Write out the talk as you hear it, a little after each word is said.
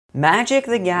Magic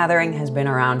the Gathering has been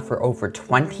around for over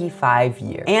 25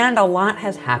 years, and a lot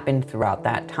has happened throughout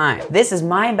that time. This is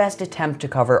my best attempt to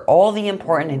cover all the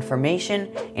important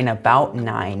information in about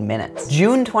 9 minutes.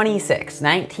 June 26,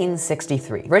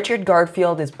 1963. Richard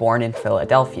Garfield is born in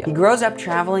Philadelphia. He grows up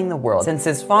traveling the world. Since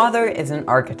his father is an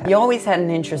architect, he always had an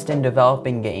interest in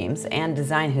developing games and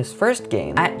designed his first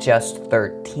game at just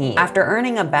 13. After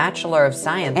earning a Bachelor of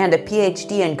Science and a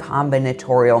PhD in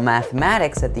combinatorial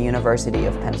mathematics at the University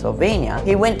of Pennsylvania,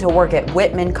 he went to work at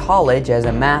Whitman College as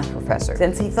a math professor,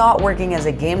 since he thought working as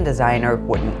a game designer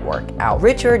wouldn't work out.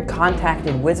 Richard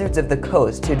contacted Wizards of the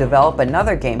Coast to develop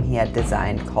another game he had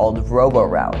designed called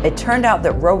Robo-Rally. It turned out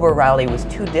that Robo-Rally was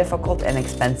too difficult and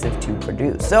expensive to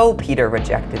produce, so Peter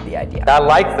rejected the idea. I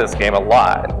liked this game a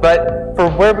lot, but for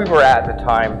where we were at the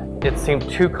time, it seemed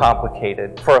too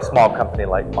complicated for a small company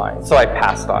like mine, so I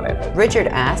passed on it. Richard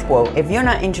asked, quote, "If you're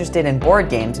not interested in board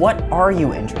games, what are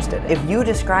you interested in? If you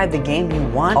describe the game you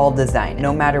want, I'll design it,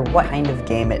 no matter what kind of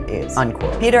game it is,"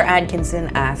 unquote. Peter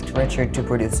Adkison asked Richard to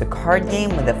produce a card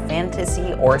game with a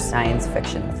fantasy or science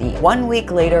fiction theme. 1 week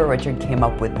later, Richard came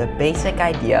up with the basic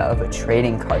idea of a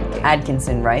trading card game.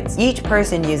 Adkison writes, "Each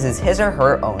person uses his or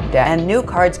her own deck, and new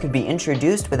cards could be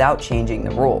introduced without changing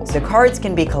the rules. The cards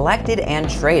can be collected and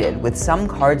traded, with some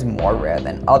cards more rare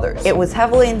than others." It was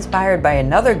heavily inspired by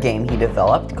another game he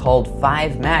developed called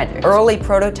 5 Magic, early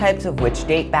prototypes of which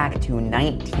date back to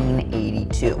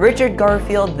 1982. Richard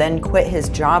Garfield then quit his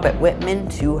job at Whitman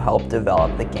to help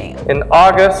develop the game. In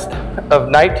August of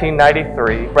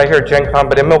 1993, right here at Gen Con,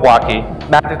 but in Milwaukee,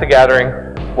 Magic the Gathering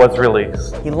was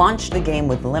released. He launched the game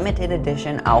with limited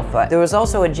edition alpha. There was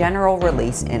also a general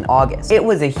release in August. It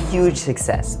was a huge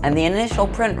success, and the initial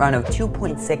print run of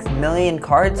 2.6 million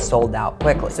cards sold out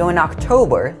quickly. So in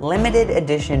October, limited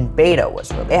edition beta was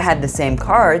released. It had the same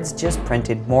cards, just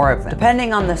printed more of them.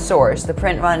 Depending on the source, the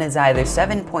print run is either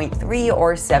 7.3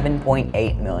 or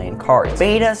 7.8 million cards.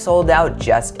 Beta sold out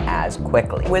just as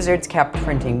quickly. Wizards kept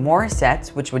printing more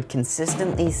sets, which would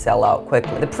consistently sell out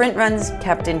quickly. The print runs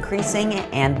kept increasing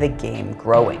and the game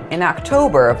growing. In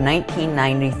October of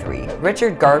 1993,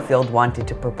 Richard Garfield wanted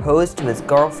to propose to his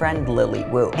girlfriend Lily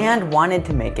Wu and wanted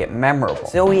to make it memorable.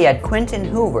 So he had Quinton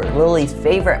Hoover, Lily's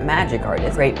favorite magic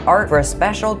artist, create art for a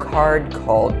special card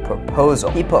called Proposal.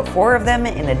 He put 4 of them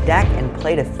in a deck and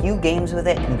played a few games with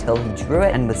it until he drew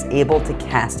it and was able to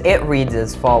cast it. It reads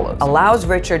as follows: "Allows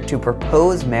Richard to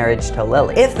propose marriage to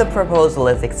Lily. If the proposal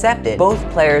is accepted, both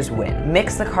players win.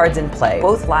 Mix the cards in play,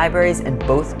 both libraries and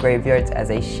both graveyards as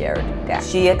a shared deck."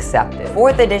 She accepted.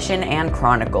 4th edition and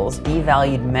Chronicles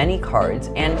devalued many cards,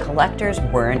 and collectors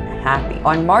weren't happy.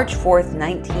 On March 4th,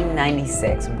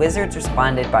 1996, Wizards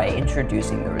responded by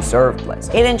introducing the reserved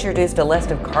list. It introduced a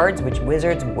list of cards which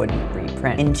Wizards wouldn't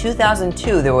reprint. In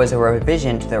 2002, there was a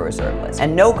revision to the reserved list,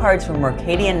 and no cards from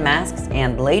Mercadian Masks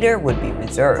and later would be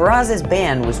reserved. Faraz's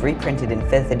Band was reprinted in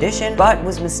 5th edition, but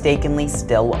was mistakenly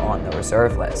still on the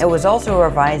reserve list. It was also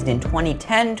revised in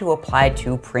 2010 to apply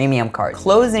to premium cards,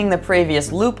 closing the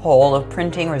previous loophole of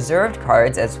printing reserved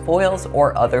cards as foils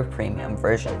or other premium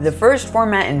versions. The first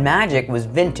format in Magic was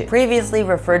Vintage, previously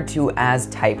referred to as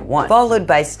Type 1, followed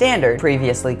by Standard,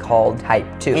 previously called Type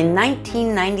 2. In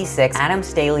 1996, Adam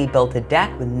Staley built a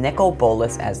deck with Nicol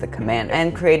Bolas as the commander,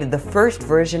 and created the first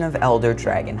version of Elder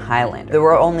Dragon Highlander. There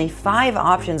were only 5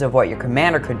 options of what your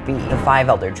commander could be. The 5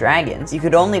 Elder Dragons. You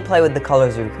could only play with the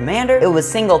colors of your commander. It was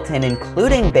singleton,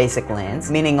 including basic lands,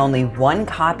 meaning only 1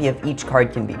 copy of each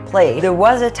card can be played. There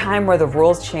was a time where the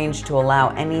rules changed to allow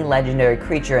any legendary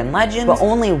creature in Legends, but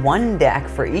only 1 deck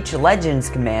for each Legends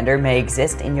commander may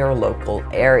exist in your local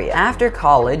area. After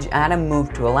college, Adam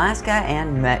moved to Alaska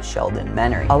and met Sheldon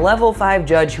Menery, a level 5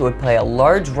 judge who would play a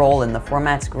large role in the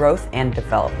format's growth and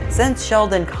development. Since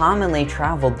Sheldon commonly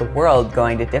traveled the world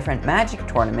going to different Magic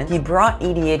tournaments, he brought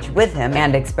EDH with him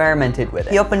and experimented with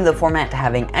it. He opened the format to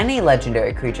having any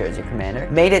legendary creature as your commander,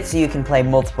 made it so you can play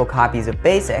multiple copies of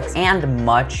basics, and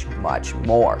much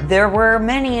more. There were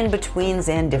many in-betweens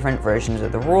and different versions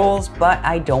of the rules, but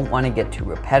I don't want to get too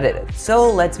repetitive, so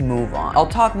let's move on. I'll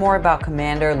talk more about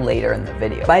Commander later in the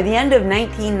video. By the end of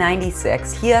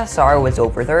 1996, TSR was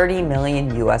over $30 million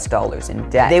in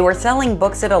debt. They were selling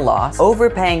books at a loss,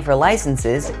 overpaying for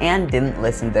licenses, and didn't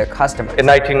listen to their customers. In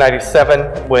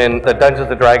 1997, when the Dungeons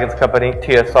 & Dragons company,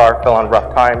 TSR, fell on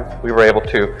rough times, we were able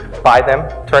to buy them,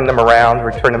 turn them around,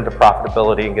 return them to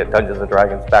profitability, and get Dungeons &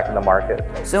 Dragons back in the market.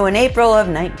 So in April of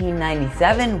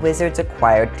 1997, Wizards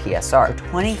acquired TSR for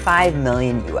 $25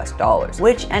 million,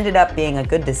 which ended up being a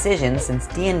good decision since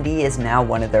D&D is now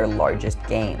one of their largest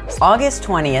games. August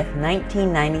 20th,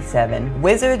 1997,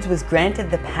 Wizards was granted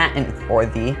the patent patent for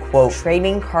the, quote,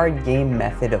 trading card game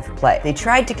method of play. They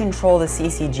tried to control the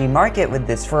CCG market with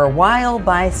this for a while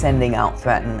by sending out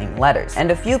threatening letters,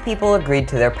 and a few people agreed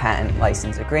to their patent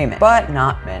license agreement, but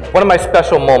not many. One of my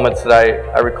special moments that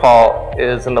I recall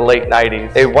is in the late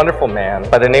 90s. A wonderful man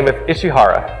by the name of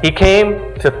Ishihara. He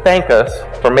came to thank us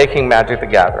for making Magic the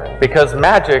Gathering, because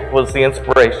Magic was the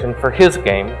inspiration for his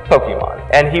game, Pokemon.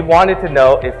 And he wanted to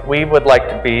know if we would like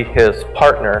to be his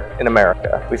partner in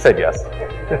America. We said yes.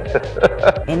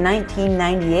 In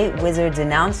 1998, Wizards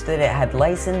announced that it had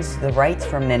licensed the rights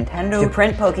from Nintendo to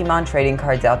print Pokemon trading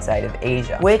cards outside of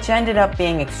Asia, which ended up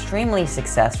being extremely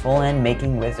successful and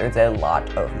making Wizards a lot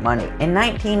of money. In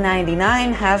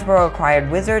 1999, Hasbro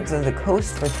acquired Wizards of the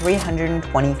Coast for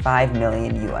 $325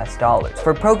 million US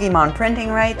for Pokemon printing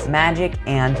rights, Magic,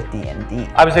 and D&D.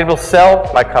 I was able to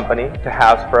sell my company to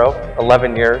Hasbro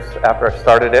 11 years after I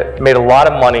started it. Made a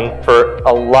lot of money for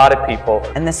a lot of people.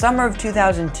 In the summer of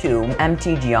 2002,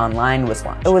 MTG Online was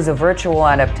launched. It was a virtual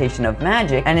adaptation of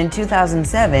Magic, and in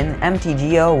 2007,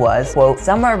 MTGO was, quote,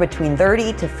 somewhere between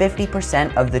 30 to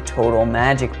 50% of the total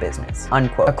Magic business,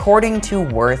 unquote, according to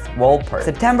Worth Wolpert.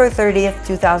 September 30th,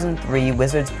 2003,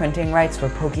 Wizards printing rights for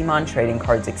Pokemon trading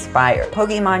cards expired.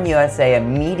 Pokemon USA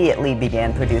immediately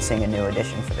began producing a new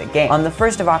edition for the game. On the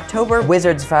 1st of October,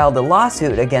 Wizards filed a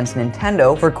lawsuit against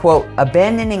Nintendo for, quote,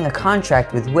 abandoning a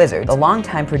contract with Wizards, a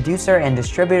longtime producer and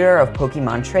distributor of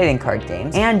Pokemon trading card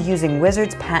games, and using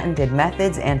Wizards' patented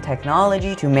methods and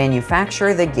technology to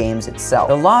manufacture the games itself.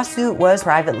 The lawsuit was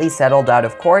privately settled out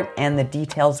of court, and the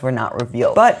details were not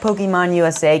revealed, but Pokemon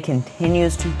USA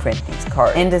continues to print these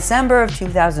cards. In December of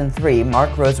 2003,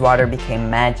 Mark Rosewater became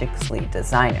Magic's lead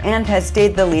designer, and has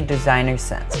stayed the lead designer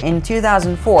since. In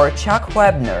 2004, Chuck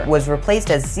Webner was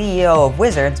replaced as CEO of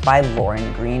Wizards by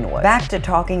Lauren Greenwood. Back to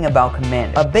talking about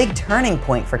Commander. A big turning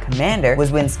point for Commander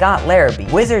was when Scott Larrabee,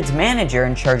 Wizards manager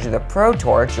in charge of the Pro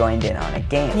Tour, joined in on a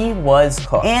game. He was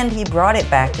hooked, and he brought it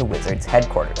back to Wizards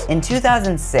headquarters. In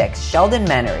 2006, Sheldon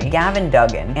Menery, Gavin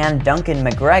Duggan, and Duncan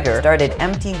McGregor started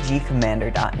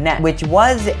MTGCommander.net, which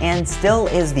was and still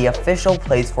is the official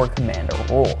place for Commander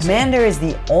rules. Commander is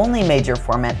the only major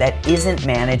format that isn't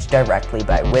managed directly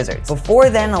by Wizards. Before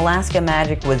then, Alaska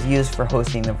Magic was used for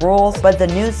hosting the rules, but the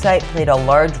news site played a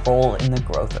large role in the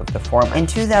growth of the format. In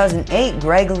 2008,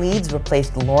 Greg Leeds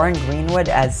replaced Lauren Greenwood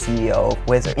as CEO of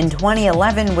Wizards. In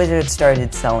 2011, Wizards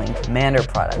started selling Commander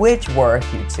products, which were a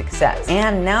huge success.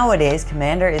 And nowadays,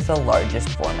 Commander is the largest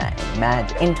format in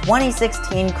Magic. In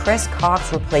 2016, Chris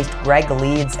Cox replaced Greg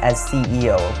Leeds as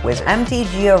CEO of Wizards.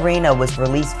 MTG Arena was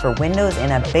released for Windows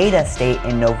in a beta state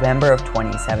in November of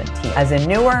 2017 as a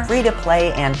newer,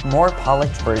 free-to-play, and more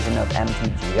polished version of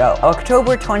MTGO.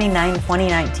 October 29,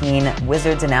 2019,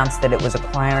 Wizards announced that it was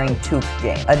acquiring Took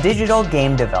Game, a digital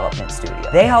game development studio.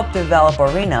 They helped develop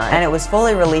Arena, and it was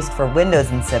fully released for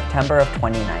Windows in September of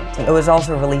 2019. It was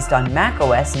also released on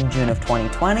macOS in June of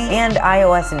 2020, and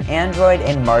iOS and Android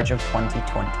in March of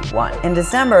 2021. In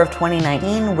December of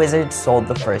 2019, Wizards sold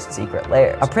the first Secret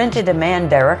Lairs, a print-to-demand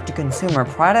direct-to-consumer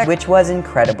product which was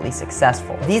incredibly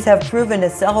successful. These have proven to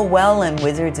sell well, and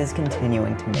Wizards is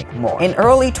continuing to make more. In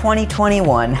early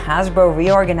 2021, Hasbro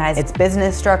reorganized its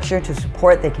business structure to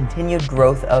support the continued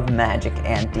growth of Magic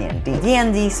and D&D.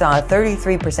 D&D saw a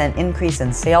 33% increase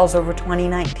in sales over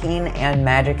 2019, and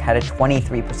Magic had a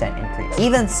 23% increase.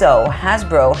 Even so,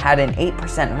 Hasbro had an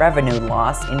 8% revenue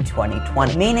loss in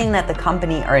 2020, meaning that the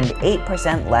company earned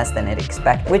 8% less than it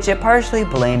expected, which it partially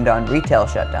blamed on retail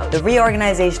shutdown. The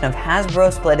reorganization of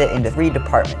Hasbro split it into 3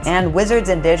 departments, and Wizards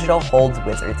and Digital holds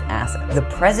Wizards assets, the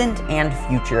present and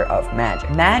future of Magic.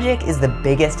 Magic is the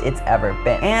biggest it's ever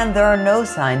been, and there are no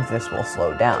signs this will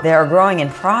slow down. They are growing in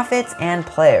profits and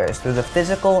players through the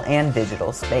physical and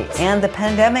digital space, and the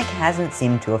pandemic hasn't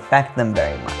seemed to affect them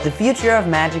very much. The future of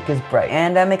Magic is bright,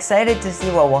 and I'm excited to see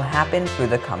what will happen through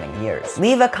the coming years.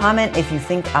 Leave a comment if you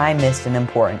think I missed an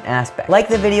important aspect. Like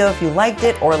the video if you liked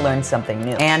it or learned something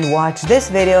new. And watch this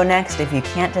video next if you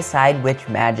can't decide which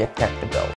Magic deck to build.